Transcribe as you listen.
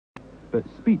But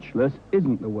speechless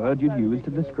isn't the word you'd use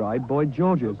to describe Boy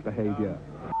George's behaviour.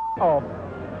 Oh,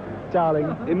 darling.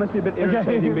 It must be a bit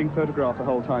irritating being photographed the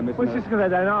whole time, isn't Well, it's just because I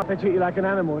don't know. They treat you like an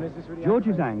animal, and it's just really...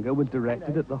 George's anger was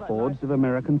directed at the hordes of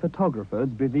American photographers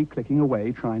busy clicking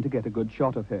away trying to get a good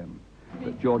shot of him.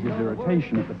 But George's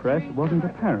irritation at the press wasn't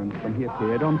apparent when he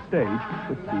appeared on stage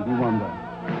with Stevie Wonder.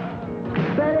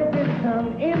 But if it's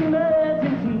some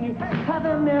emergency,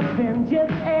 heaven helping,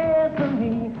 just ask for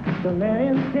me. Don't let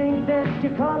him think that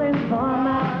you're calling for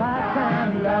my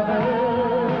part-time lover.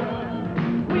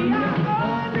 We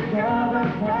are undercover,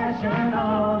 passion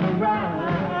on the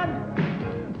run,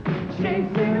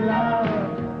 chasing love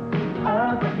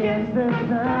up against the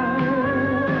sun.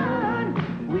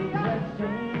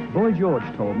 Boy George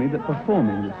told me that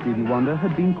performing with Stevie Wonder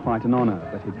had been quite an honour,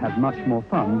 but he'd had much more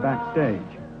fun backstage.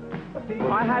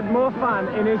 I had more fun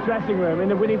in his dressing room, in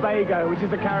the Winnebago, which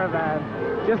is a caravan,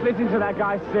 just listening to that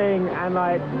guy sing and,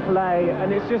 like, play,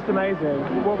 and it's just amazing.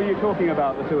 What were you talking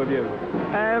about, the two of you?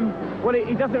 Well,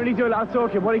 he doesn't really do a lot of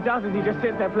talking. What he does is he just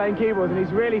sits there playing keyboards, and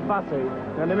he's really fussy, you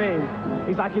know what I mean?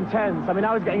 He's, like, intense. I mean,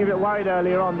 I was getting a bit worried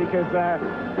earlier on because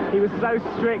he was so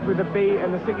strict with the beat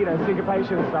and the, you know,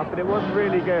 syncopation and stuff, but it was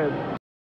really good.